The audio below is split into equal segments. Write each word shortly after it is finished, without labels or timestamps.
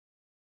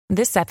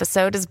This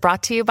episode is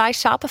brought to you by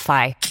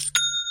Shopify.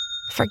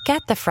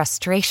 Forget the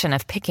frustration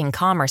of picking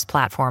commerce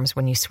platforms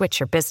when you switch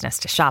your business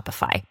to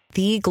Shopify,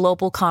 the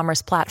global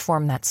commerce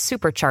platform that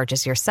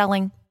supercharges your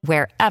selling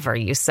wherever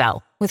you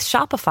sell. With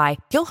Shopify,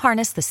 you'll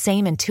harness the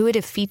same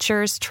intuitive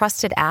features,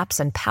 trusted apps,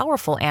 and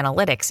powerful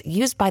analytics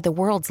used by the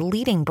world's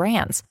leading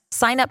brands.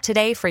 Sign up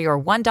today for your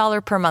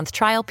 $1 per month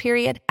trial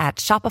period at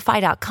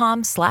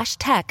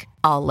shopify.com/tech,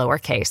 all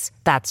lowercase.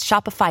 That's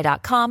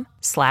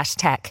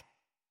shopify.com/tech.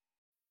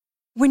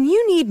 When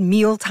you need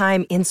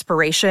mealtime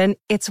inspiration,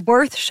 it's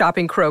worth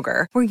shopping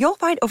Kroger, where you'll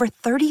find over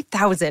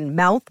 30,000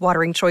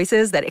 mouth-watering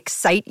choices that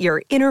excite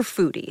your inner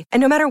foodie. And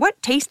no matter what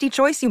tasty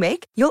choice you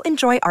make, you'll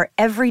enjoy our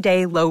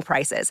everyday low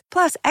prices,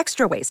 plus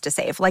extra ways to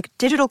save, like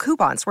digital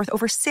coupons worth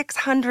over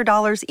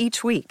 $600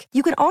 each week.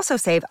 You can also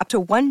save up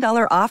to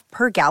 $1 off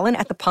per gallon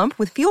at the pump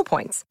with fuel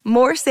points.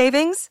 More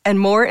savings and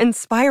more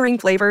inspiring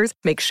flavors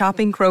make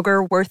shopping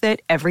Kroger worth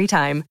it every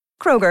time.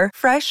 Kroger,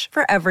 fresh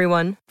for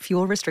everyone.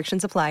 Fuel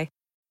restrictions apply.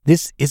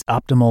 This is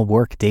Optimal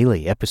Work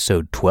Daily,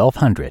 episode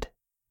 1200,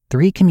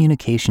 3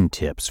 Communication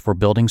Tips for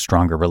Building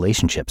Stronger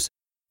Relationships,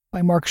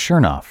 by Marc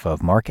Chernoff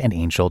of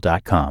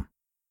marcandangel.com.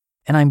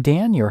 And I'm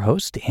Dan, your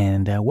host,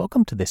 and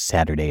welcome to this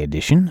Saturday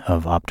edition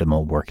of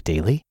Optimal Work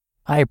Daily.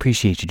 I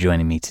appreciate you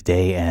joining me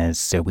today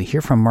as we hear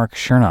from Marc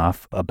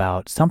Chernoff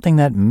about something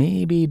that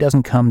maybe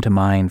doesn't come to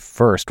mind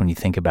first when you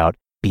think about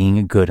being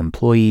a good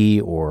employee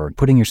or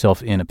putting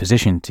yourself in a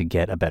position to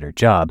get a better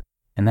job.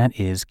 And that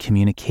is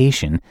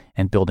communication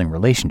and building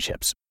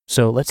relationships.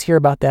 So let's hear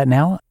about that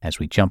now as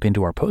we jump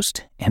into our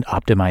post and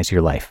optimize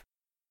your life.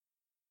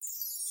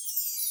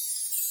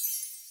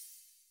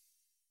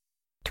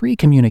 3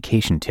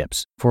 Communication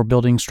Tips for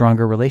Building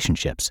Stronger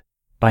Relationships,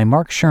 by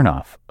Marc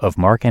Chernoff of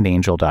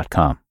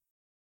marcandangel.com.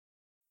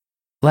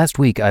 Last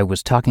week, I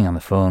was talking on the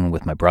phone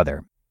with my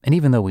brother, and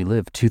even though we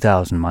live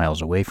 2,000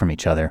 miles away from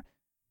each other,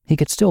 he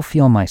could still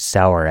feel my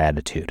sour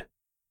attitude.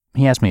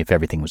 He asked me if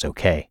everything was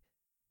okay.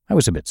 I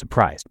was a bit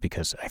surprised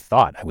because I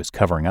thought I was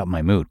covering up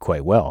my mood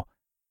quite well.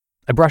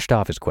 I brushed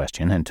off his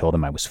question and told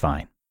him I was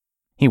fine.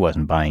 He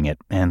wasn't buying it,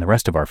 and the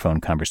rest of our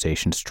phone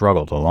conversation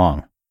struggled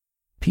along.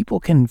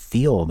 People can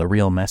feel the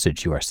real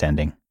message you are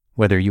sending,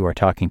 whether you are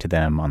talking to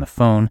them on the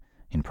phone,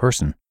 in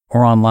person,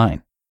 or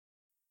online.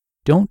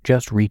 Don't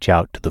just reach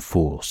out to the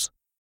fools.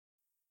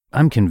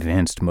 I'm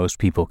convinced most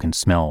people can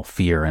smell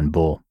fear and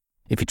bull.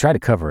 If you try to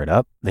cover it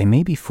up, they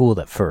may be fooled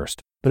at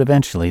first, but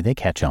eventually they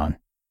catch on.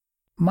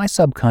 My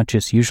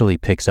subconscious usually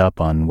picks up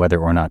on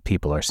whether or not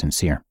people are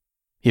sincere.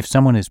 If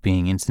someone is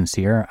being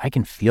insincere, I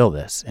can feel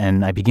this,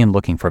 and I begin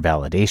looking for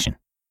validation.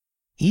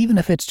 Even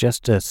if it's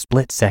just a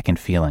split-second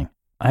feeling,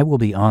 I will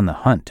be on the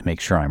hunt to make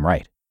sure I'm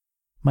right.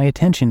 My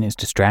attention is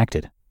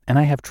distracted, and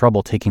I have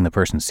trouble taking the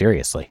person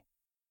seriously.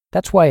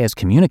 That's why as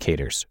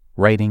communicators,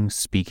 writing,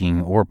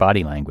 speaking, or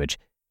body language,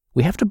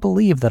 we have to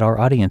believe that our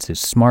audience is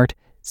smart,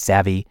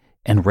 savvy,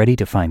 and ready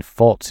to find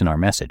faults in our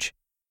message.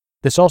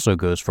 This also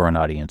goes for an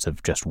audience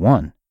of just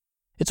one.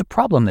 It's a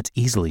problem that's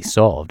easily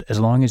solved as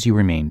long as you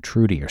remain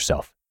true to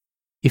yourself.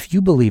 If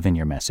you believe in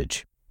your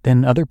message,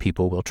 then other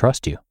people will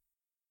trust you.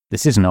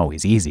 This isn't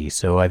always easy,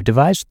 so I've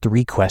devised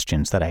 3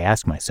 questions that I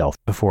ask myself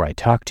before I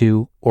talk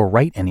to or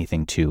write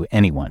anything to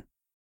anyone.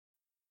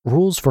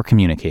 Rules for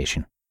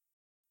communication.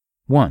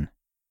 1.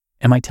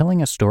 Am I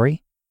telling a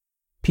story?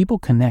 People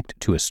connect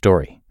to a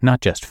story, not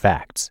just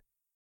facts.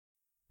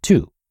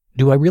 2.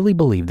 Do I really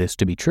believe this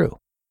to be true?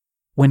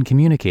 When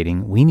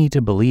communicating, we need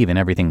to believe in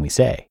everything we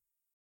say.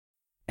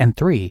 And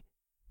 3,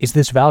 is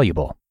this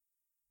valuable?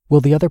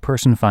 Will the other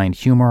person find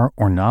humor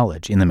or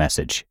knowledge in the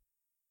message?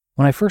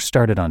 When I first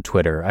started on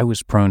Twitter, I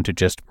was prone to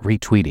just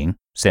retweeting,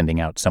 sending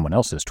out someone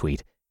else's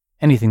tweet,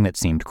 anything that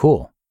seemed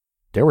cool.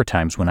 There were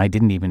times when I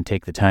didn't even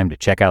take the time to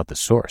check out the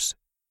source.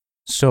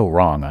 So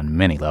wrong on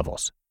many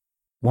levels.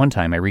 One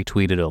time I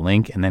retweeted a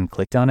link and then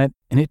clicked on it,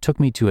 and it took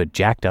me to a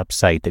jacked up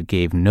site that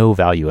gave no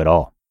value at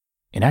all.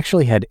 It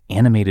actually had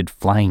animated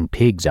flying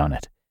pigs on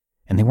it,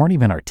 and they weren't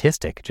even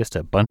artistic, just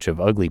a bunch of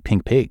ugly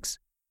pink pigs.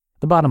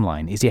 The bottom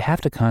line is you have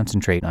to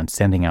concentrate on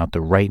sending out the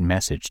right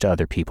message to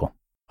other people.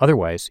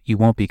 Otherwise, you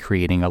won't be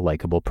creating a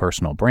likable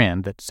personal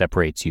brand that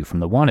separates you from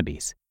the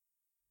wannabes.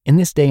 In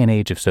this day and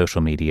age of social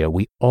media,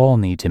 we all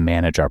need to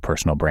manage our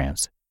personal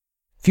brands.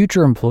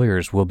 Future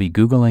employers will be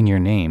Googling your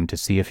name to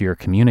see if you're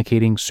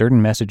communicating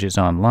certain messages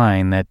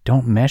online that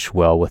don't mesh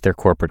well with their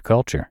corporate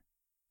culture.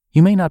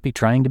 You may not be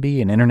trying to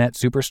be an internet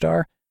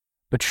superstar,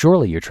 but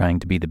surely you're trying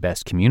to be the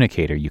best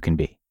communicator you can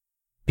be.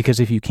 Because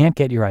if you can't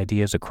get your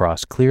ideas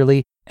across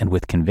clearly and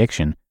with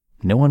conviction,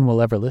 no one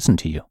will ever listen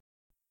to you.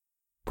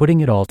 Putting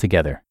it all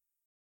together.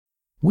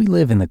 We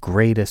live in the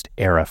greatest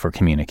era for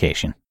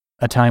communication,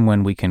 a time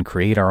when we can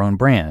create our own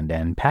brand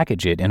and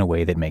package it in a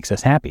way that makes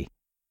us happy.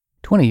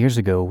 20 years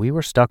ago, we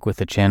were stuck with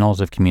the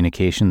channels of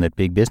communication that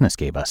big business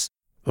gave us.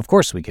 Of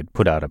course, we could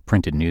put out a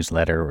printed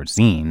newsletter or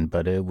zine,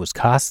 but it was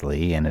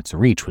costly and its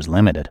reach was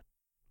limited.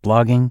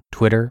 Blogging,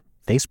 Twitter,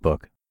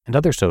 Facebook, and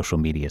other social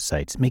media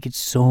sites make it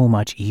so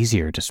much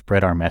easier to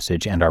spread our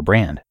message and our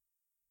brand.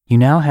 You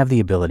now have the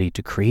ability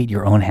to create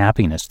your own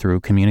happiness through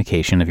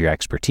communication of your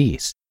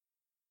expertise.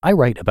 I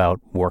write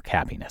about work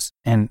happiness,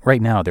 and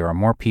right now there are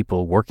more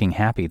people working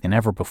happy than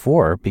ever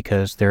before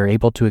because they're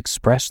able to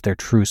express their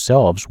true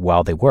selves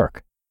while they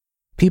work.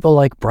 People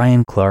like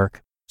Brian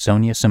Clark,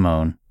 Sonia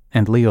Simone,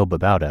 and Leo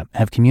Babauta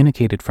have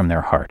communicated from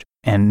their heart,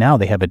 and now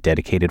they have a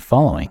dedicated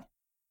following.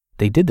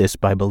 They did this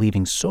by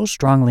believing so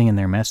strongly in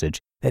their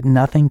message that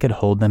nothing could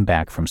hold them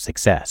back from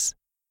success.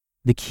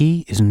 The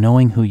key is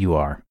knowing who you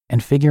are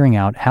and figuring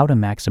out how to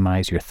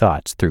maximize your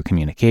thoughts through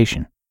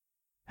communication.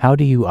 How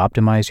do you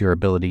optimize your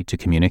ability to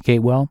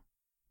communicate well?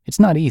 It's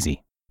not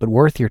easy, but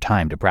worth your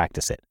time to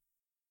practice it.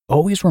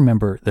 Always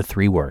remember the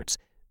 3 words: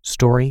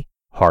 story,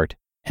 heart,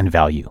 and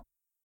value.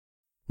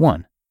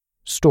 1.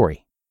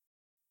 Story.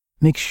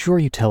 Make sure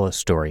you tell a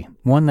story,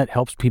 one that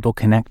helps people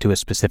connect to a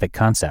specific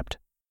concept.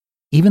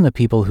 Even the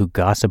people who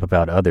gossip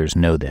about others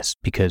know this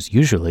because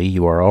usually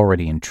you are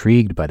already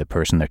intrigued by the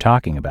person they're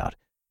talking about.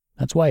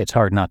 That's why it's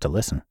hard not to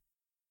listen.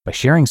 By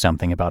sharing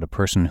something about a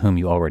person whom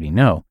you already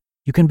know,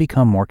 you can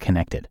become more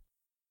connected.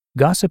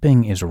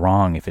 Gossiping is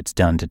wrong if it's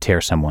done to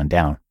tear someone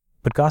down,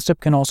 but gossip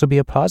can also be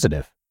a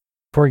positive.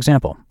 For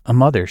example, a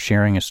mother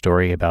sharing a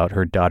story about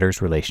her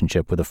daughter's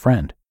relationship with a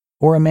friend,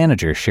 or a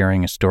manager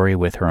sharing a story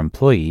with her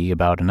employee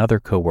about another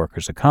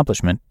coworker's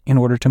accomplishment in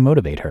order to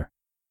motivate her.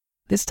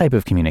 This type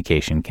of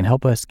communication can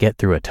help us get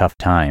through a tough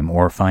time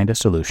or find a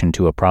solution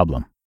to a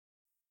problem.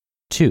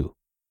 2.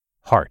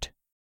 Heart.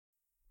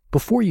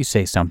 Before you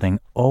say something,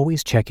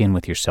 always check in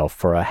with yourself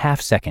for a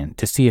half second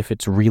to see if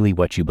it's really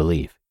what you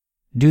believe.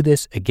 Do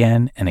this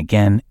again and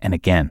again and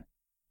again.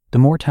 The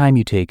more time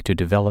you take to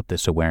develop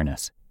this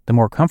awareness, the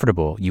more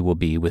comfortable you will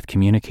be with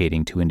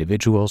communicating to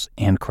individuals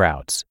and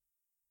crowds.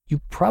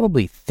 You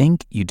probably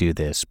think you do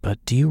this,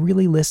 but do you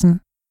really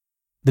listen?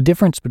 The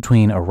difference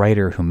between a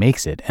writer who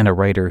makes it and a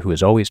writer who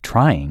is always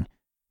trying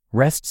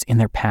rests in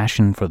their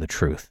passion for the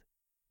truth.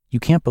 You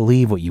can't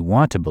believe what you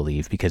want to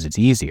believe because it's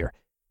easier.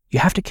 You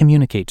have to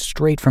communicate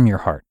straight from your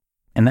heart,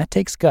 and that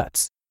takes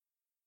guts.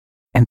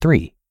 And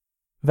 3,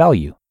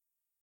 value.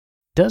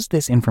 Does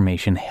this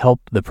information help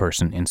the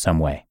person in some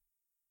way?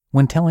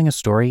 When telling a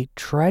story,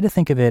 try to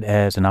think of it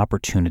as an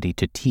opportunity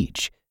to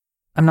teach.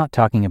 I'm not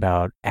talking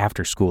about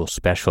after-school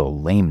special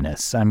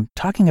lameness. I'm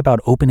talking about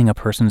opening a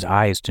person's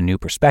eyes to new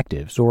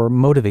perspectives or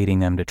motivating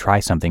them to try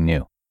something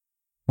new.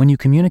 When you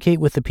communicate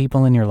with the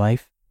people in your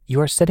life,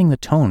 you are setting the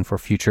tone for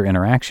future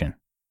interaction.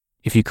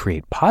 If you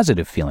create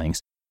positive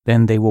feelings,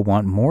 then they will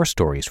want more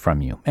stories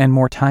from you and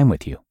more time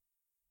with you.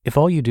 If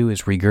all you do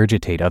is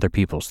regurgitate other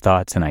people's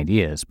thoughts and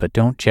ideas but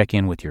don't check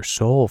in with your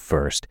soul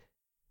first,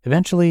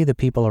 eventually the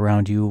people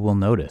around you will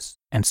notice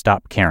and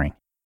stop caring.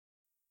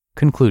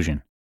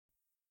 Conclusion.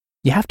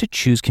 You have to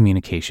choose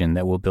communication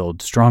that will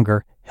build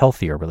stronger,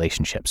 healthier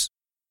relationships.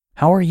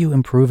 How are you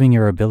improving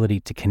your ability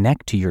to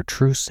connect to your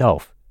true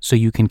self so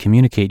you can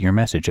communicate your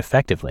message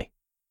effectively?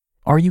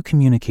 Are you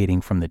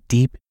communicating from the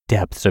deep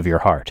depths of your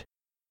heart?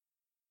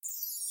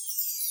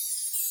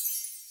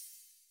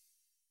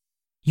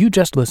 You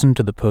just listened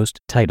to the post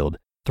titled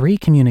 3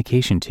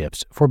 Communication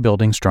Tips for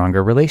Building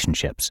Stronger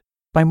Relationships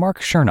by Marc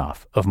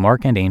Chernoff of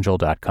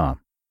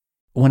marcandangel.com.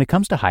 When it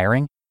comes to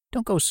hiring,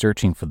 don't go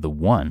searching for the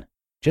one.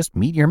 Just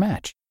meet your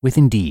match with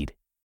Indeed.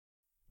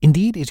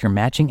 Indeed is your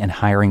matching and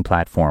hiring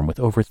platform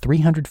with over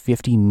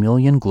 350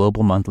 million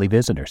global monthly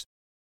visitors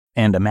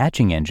and a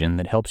matching engine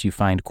that helps you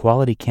find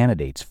quality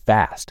candidates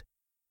fast.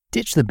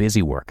 Ditch the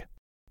busy work.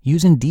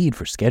 Use Indeed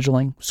for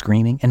scheduling,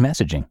 screening, and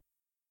messaging.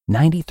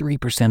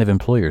 93% of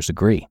employers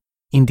agree.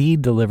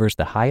 Indeed delivers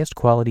the highest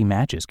quality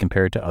matches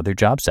compared to other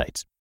job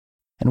sites.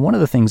 And one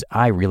of the things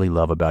I really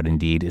love about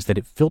Indeed is that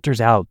it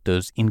filters out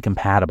those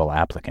incompatible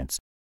applicants.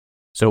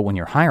 So when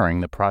you're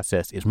hiring, the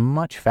process is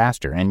much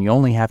faster and you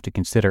only have to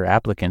consider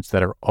applicants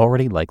that are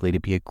already likely to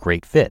be a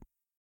great fit.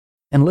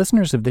 And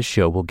listeners of this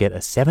show will get a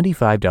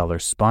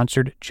 $75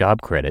 sponsored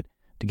job credit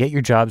to get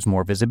your jobs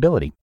more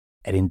visibility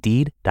at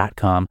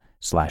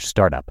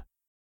Indeed.com/startup.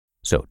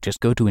 So just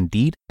go to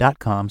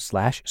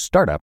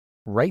Indeed.com/startup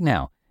right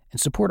now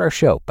and support our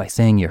show by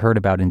saying you heard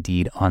about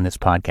Indeed on this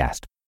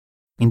podcast.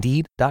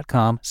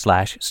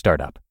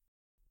 Indeed.com/startup.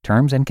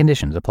 Terms and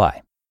conditions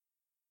apply.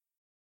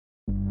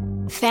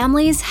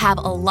 Families have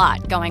a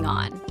lot going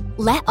on.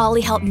 Let Ollie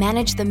help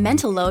manage the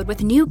mental load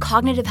with new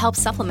cognitive help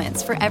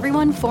supplements for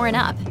everyone 4 and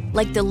up,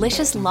 like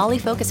delicious Lolly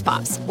Focus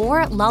Pops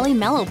or Lolly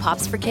Mellow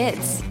Pops for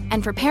kids.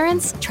 And for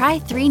parents, try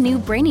 3 new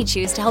Brainy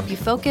Chews to help you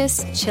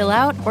focus, chill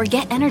out, or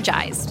get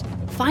energized.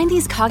 Find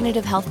these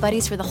cognitive health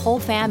buddies for the whole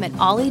fam at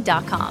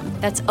ollie.com.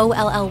 That's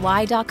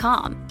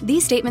OLLY.com.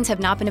 These statements have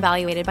not been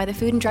evaluated by the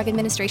Food and Drug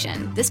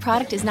Administration. This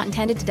product is not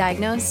intended to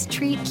diagnose,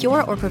 treat,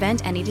 cure, or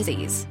prevent any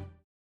disease.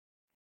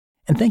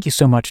 And thank you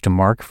so much to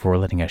Marc for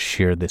letting us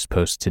share this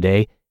post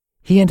today.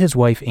 He and his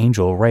wife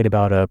Angel write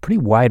about a pretty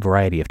wide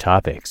variety of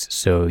topics,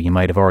 so you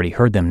might have already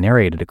heard them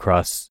narrated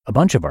across a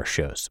bunch of our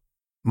shows.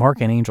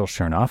 Marc and Angel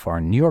Chernoff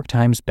are New York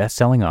Times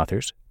best-selling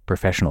authors,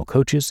 professional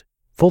coaches,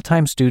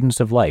 full-time students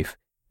of life,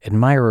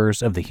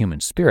 admirers of the human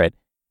spirit,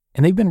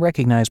 and they've been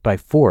recognized by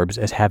Forbes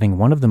as having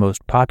one of the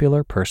most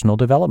popular personal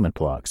development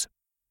blogs.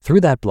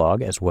 Through that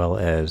blog, as well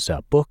as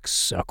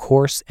books, a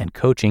course, and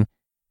coaching,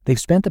 They've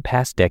spent the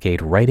past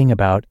decade writing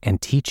about and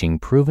teaching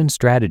proven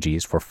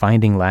strategies for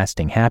finding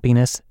lasting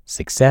happiness,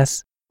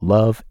 success,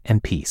 love,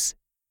 and peace.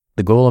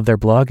 The goal of their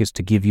blog is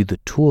to give you the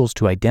tools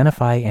to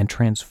identify and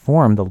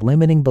transform the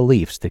limiting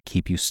beliefs that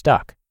keep you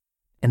stuck.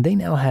 And they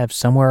now have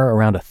somewhere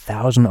around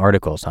 1,000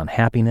 articles on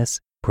happiness,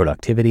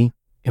 productivity,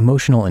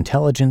 emotional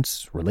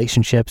intelligence,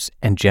 relationships,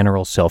 and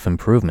general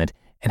self-improvement,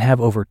 and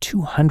have over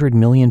 200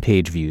 million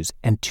page views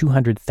and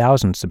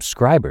 200,000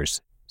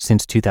 subscribers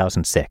since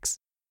 2006.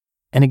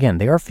 And again,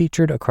 they are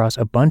featured across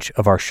a bunch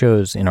of our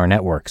shows in our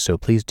network, so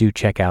please do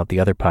check out the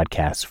other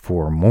podcasts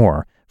for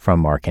more from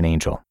Marc and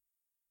Angel.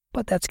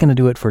 But that's going to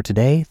do it for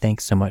today.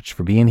 Thanks so much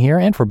for being here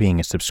and for being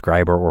a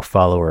subscriber or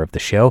follower of the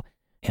show,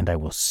 and I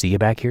will see you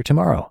back here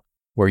tomorrow,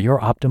 where your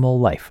optimal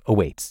life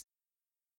awaits.